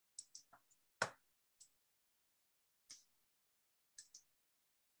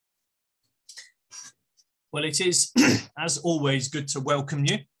Well, it is, as always, good to welcome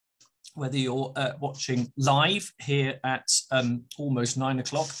you, whether you're watching live here at almost 9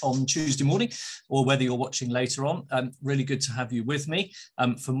 o'clock on Tuesday morning, or whether you're watching later on. Really good to have you with me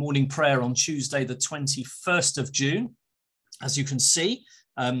for morning prayer on Tuesday, the 21st of June. As you can see,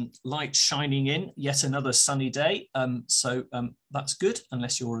 light shining in, yet another sunny day. So that's good,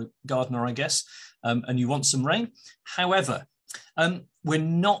 unless you're a gardener, I guess, and you want some rain. However, we're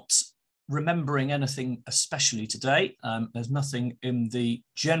not remembering anything especially today. There's nothing in the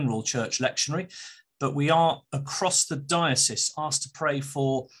general church lectionary, but we are across the diocese asked to pray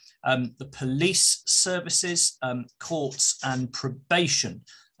for the police services, courts and probation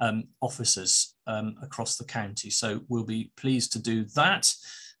officers across the county. So we'll be pleased to do that.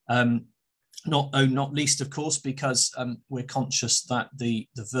 Not least, of course, because we're conscious that the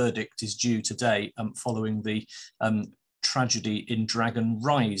verdict is due today following the tragedy in Dragon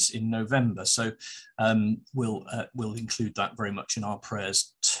Rise in November. So we'll include that very much in our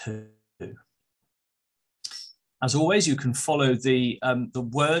prayers too. As always, you can follow the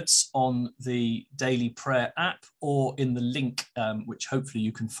words on the daily prayer app or in the link which hopefully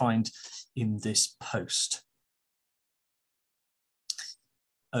you can find in this post.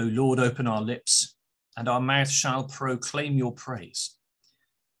 O Lord, open our lips, and our mouth shall proclaim your praise.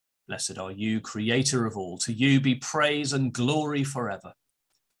 Blessed are you, creator of all. To you be praise and glory forever.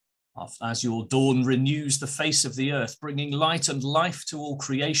 As your dawn renews the face of the earth, bringing light and life to all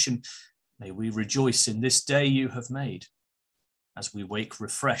creation, may we rejoice in this day you have made. As we wake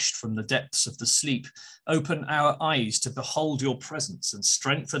refreshed from the depths of the sleep, open our eyes to behold your presence and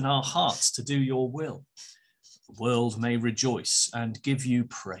strengthen our hearts to do your will. The world may rejoice and give you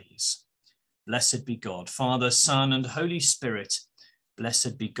praise. Blessed be God, Father, Son, and Holy Spirit.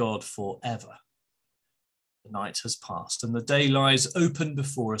 Blessed be God forever. The night has passed and the day lies open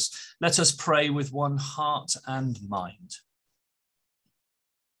before us. Let us pray with one heart and mind.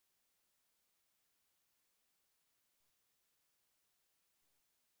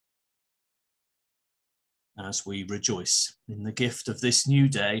 As we rejoice in the gift of this new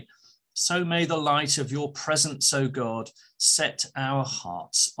day, so may the light of your presence, O God, set our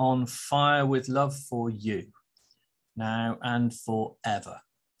hearts on fire with love for you, now and forever.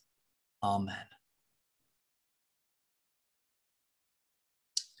 Amen.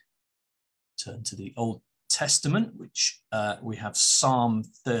 Turn to the Old Testament, which we have Psalm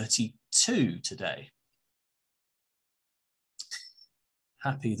 32 today.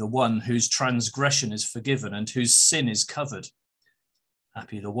 Happy the one whose transgression is forgiven and whose sin is covered.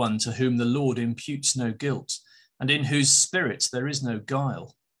 Happy the one to whom the Lord imputes no guilt, and in whose spirit there is no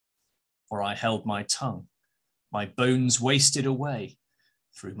guile. For I held my tongue, my bones wasted away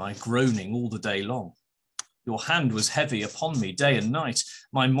through my groaning all the day long. Your hand was heavy upon me day and night.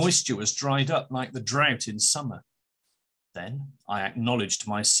 My moisture was dried up like the drought in summer. Then I acknowledged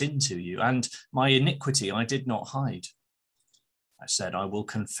my sin to you, and my iniquity I did not hide. I said, I will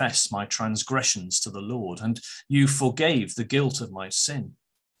confess my transgressions to the Lord, and you forgave the guilt of my sin.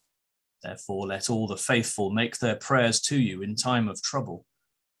 Therefore, let all the faithful make their prayers to you in time of trouble.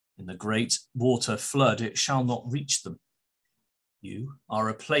 In the great water flood, it shall not reach them. You are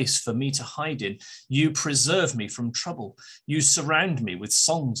a place for me to hide in. You preserve me from trouble. You surround me with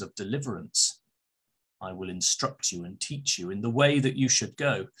songs of deliverance. I will instruct you and teach you in the way that you should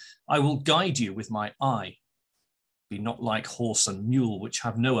go. I will guide you with my eye. Be not like horse and mule, which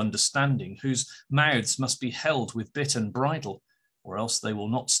have no understanding, whose mouths must be held with bit and bridle, or else they will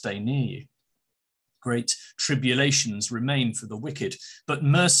not stay near you. Great tribulations remain for the wicked, but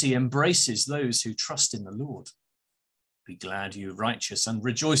mercy embraces those who trust in the Lord. Be glad, you righteous, and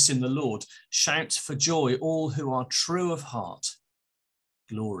rejoice in the Lord. Shout for joy, all who are true of heart.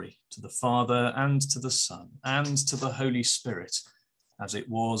 Glory to the Father, and to the Son, and to the Holy Spirit, as it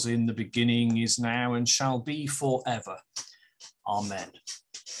was in the beginning, is now, and shall be forever. Amen.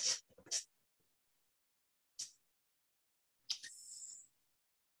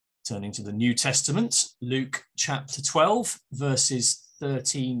 Turning to the New Testament, Luke chapter 12, verses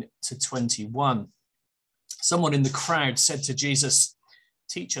 13 to 21. Someone in the crowd said to Jesus,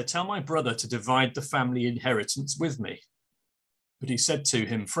 "Teacher, tell my brother to divide the family inheritance with me." But he said to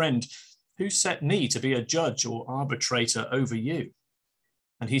him, "Friend, who set me to be a judge or arbitrator over you?"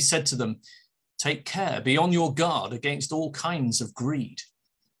 And he said to them, "Take care, be on your guard against all kinds of greed,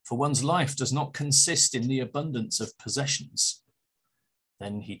 for one's life does not consist in the abundance of possessions."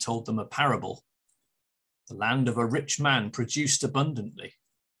 Then he told them a parable. The land of a rich man produced abundantly,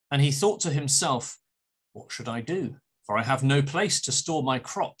 and he thought to himself, "What should I do? For I have no place to store my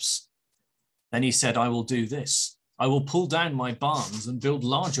crops." Then he said, "I will do this. I will pull down my barns and build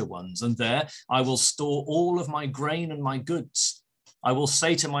larger ones, and there I will store all of my grain and my goods. I will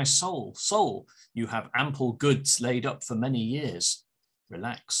say to my soul, soul, you have ample goods laid up for many years.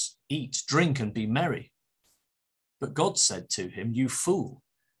 Relax, eat, drink, and be merry. But God said to him, you fool,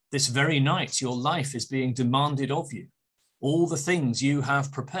 this very night your life is being demanded of you. All the things you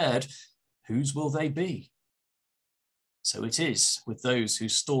have prepared, whose will they be? So it is with those who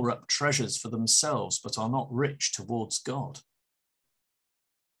store up treasures for themselves, but are not rich towards God.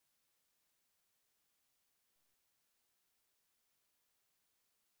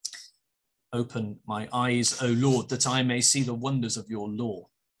 Open my eyes, O Lord, that I may see the wonders of your law.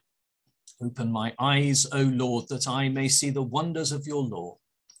 Open my eyes, O Lord, that I may see the wonders of your law.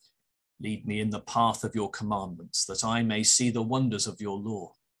 Lead me in the path of your commandments, that I may see the wonders of your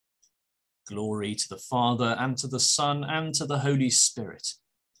law. Glory to the Father, and to the Son, and to the Holy Spirit.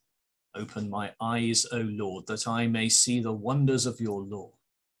 Open my eyes, O Lord, that I may see the wonders of your law.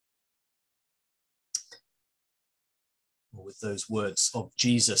 With those words of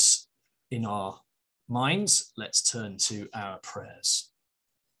Jesus in our minds, let's turn to our prayers.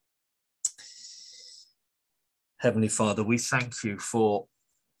 Heavenly Father, we thank you for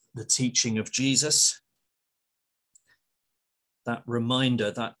the teaching of Jesus, that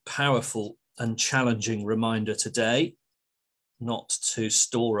reminder, that powerful and challenging reminder today, not to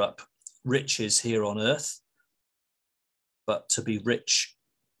store up riches here on earth, but to be rich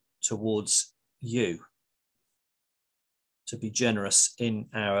towards you, to be generous in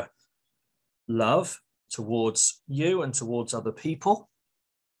our love towards you and towards other people,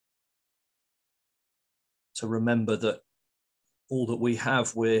 to remember that all that we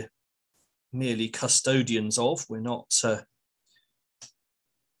have, we're merely custodians of. They're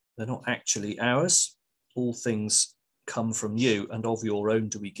not actually ours. All things come from you, and of your own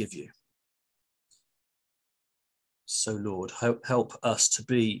do we give you. So, Lord, help us to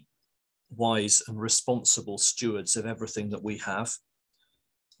be wise and responsible stewards of everything that we have,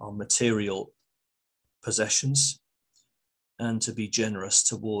 our material possessions, and to be generous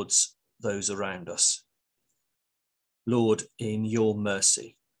towards those around us. Lord, in your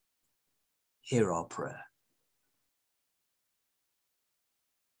mercy, hear our prayer.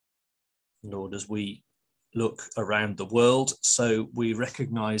 Lord, as we look around the world, so we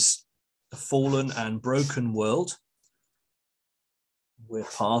recognize a fallen and broken world. We're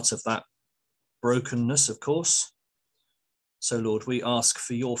part of that brokenness, of course. So, Lord, we ask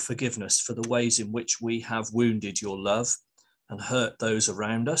for your forgiveness for the ways in which we have wounded your love and hurt those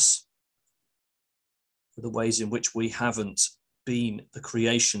around us, for the ways in which we haven't been the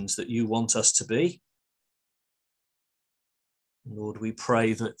creations that you want us to be. Lord, we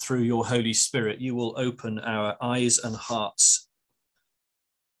pray that through your Holy Spirit, you will open our eyes and hearts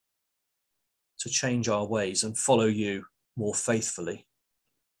to change our ways and follow you more faithfully.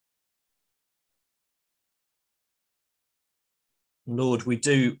 Lord, we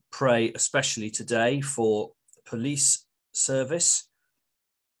do pray especially today for the police service,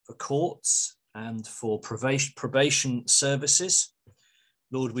 for courts, and for probation services.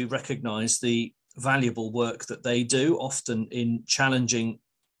 Lord, we recognise the valuable work that they do, often in challenging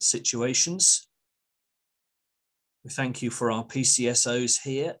situations. We thank you for our PCSOs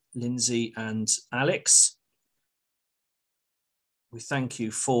here, Lindsay and Alex. We thank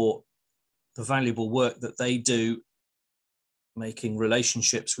you for the valuable work that they do, making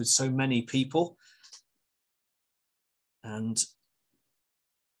relationships with so many people. And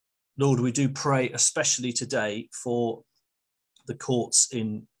Lord, we do pray especially today for the courts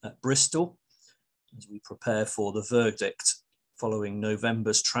in Bristol, as we prepare for the verdict following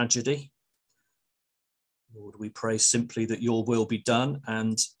November's tragedy. Lord, we pray simply that your will be done,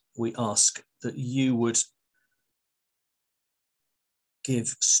 and we ask that you would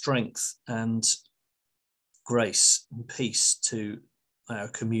give strength and grace and peace to our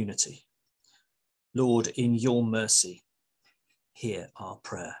community. Lord, in your mercy, hear our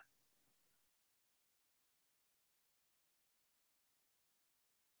prayer.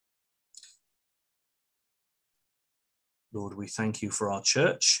 Lord, we thank you for our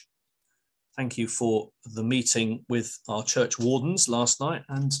church. Thank you for the meeting with our church wardens last night.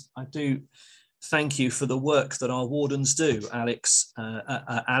 And I do thank you for the work that our wardens do, Alec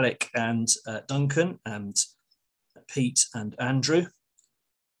and Duncan and Pete and Andrew,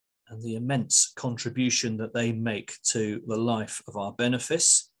 and the immense contribution that they make to the life of our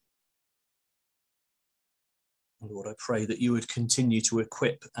benefice. And Lord, I pray that you would continue to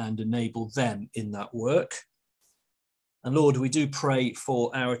equip and enable them in that work. And Lord, we do pray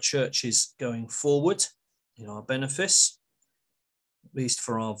for our churches going forward in our benefice, at least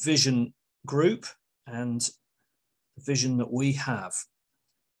for our vision group and the vision that we have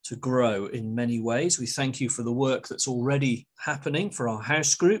to grow in many ways. We thank you for the work that's already happening for our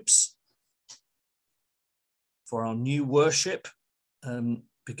house groups, for our new worship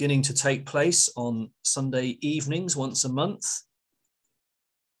beginning to take place on Sunday evenings once a month,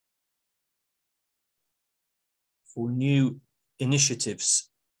 for new initiatives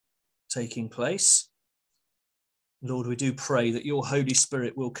taking place. Lord, we do pray that your Holy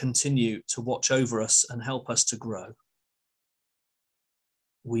Spirit will continue to watch over us and help us to grow.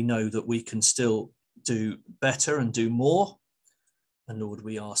 We know that we can still do better and do more. And Lord,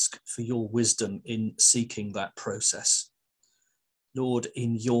 we ask for your wisdom in seeking that process. Lord,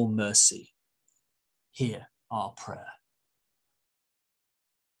 in your mercy, hear our prayer.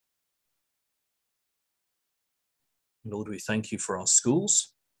 Lord, we thank you for our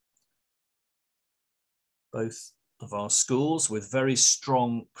schools, both of our schools with very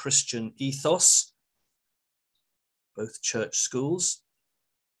strong Christian ethos, both church schools.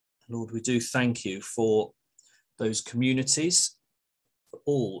 Lord, we do thank you for those communities, for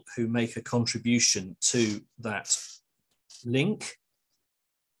all who make a contribution to that link.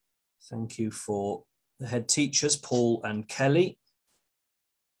 Thank you for the head teachers, Paul and Kelly.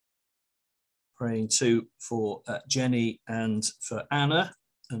 Praying too for Jenny and for Anna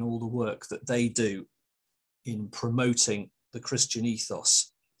and all the work that they do in promoting the Christian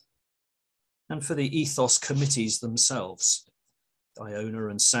ethos. And for the ethos committees themselves, Iona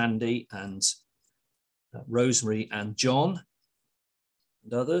and Sandy and Rosemary and John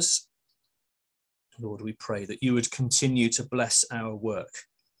and others. Lord, we pray that you would continue to bless our work.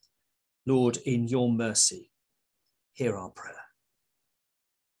 Lord, in your mercy, hear our prayer.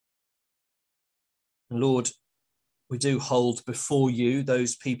 And Lord, we do hold before you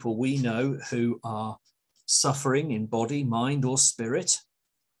those people we know who are suffering in body, mind, or spirit,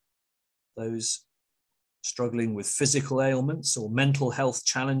 those struggling with physical ailments or mental health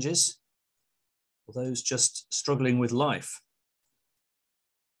challenges, or those just struggling with life.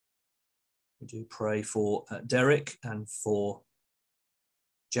 We do pray for Derek and for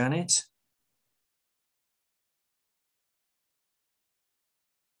Janet.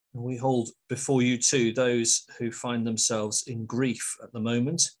 And we hold before you too those who find themselves in grief at the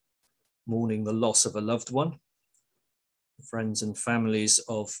moment, mourning the loss of a loved one. The friends and families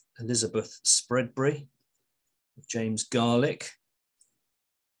of Elizabeth Spreadbury, of James Garlick,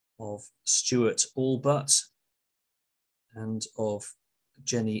 of Stuart Allbutt, and of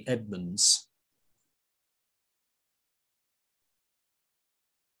Jenny Edmonds.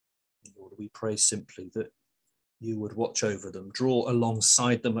 Lord, we pray simply that you would watch over them, draw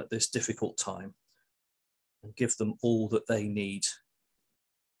alongside them at this difficult time, and give them all that they need,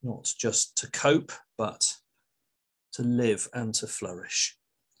 not just to cope, but to live and to flourish.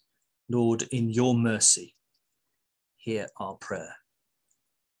 Lord, in your mercy, hear our prayer.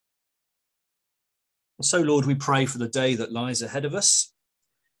 And so, Lord, we pray for the day that lies ahead of us,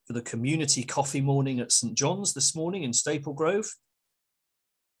 for the community coffee morning at St. John's this morning in Staple Grove.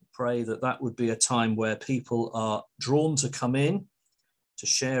 Pray that that would be a time where people are drawn to come in, to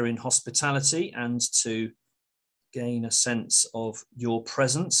share in hospitality and to gain a sense of your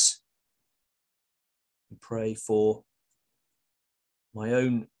presence. We pray for my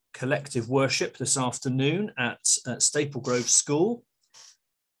own collective worship this afternoon at Staple Grove School.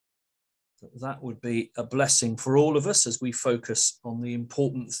 That would be a blessing for all of us as we focus on the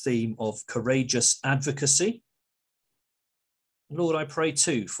important theme of courageous advocacy. Lord, I pray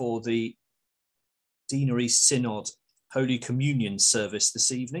too for the Deanery Synod Holy Communion service this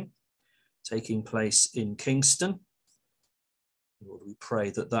evening, taking place in Kingston. Lord, we pray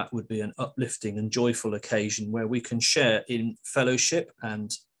that that would be an uplifting and joyful occasion where we can share in fellowship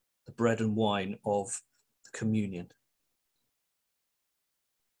and the bread and wine of the communion.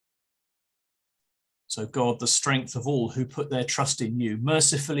 So God, the strength of all who put their trust in you,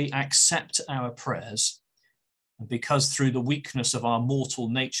 mercifully accept our prayers. And because through the weakness of our mortal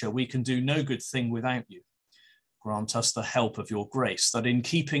nature, we can do no good thing without you, grant us the help of your grace, that in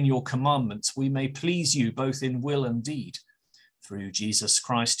keeping your commandments, we may please you both in will and deed, through Jesus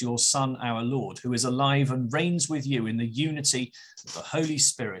Christ, your Son, our Lord, who is alive and reigns with you in the unity of the Holy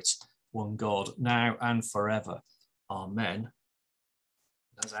Spirit, one God, now and forever. Amen.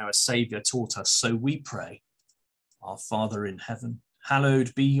 As our Saviour taught us, so we pray. Our Father in heaven,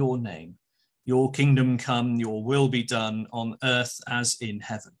 hallowed be your name. Your kingdom come, your will be done on earth as in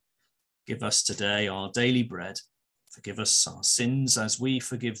heaven. Give us today our daily bread. Forgive us our sins as we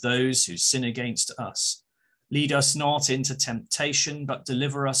forgive those who sin against us. Lead us not into temptation, but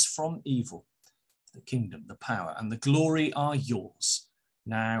deliver us from evil. The kingdom, the power, and the glory are yours,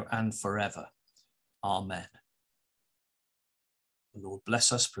 now and forever. Amen. The Lord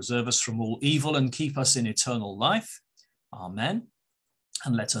bless us, preserve us from all evil, and keep us in eternal life. Amen.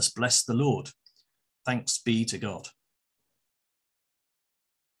 And let us bless the Lord. Thanks be to God.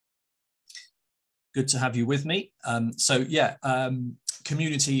 Good to have you with me.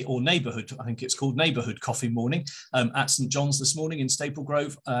 Community or neighbourhood, I think it's called neighbourhood coffee morning at St John's this morning in Staple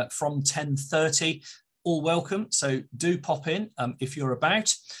Grove from 10:30. All welcome, so do pop in if you're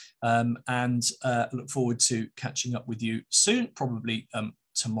about, and look forward to catching up with you soon, probably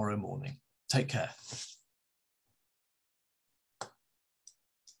tomorrow morning. Take care.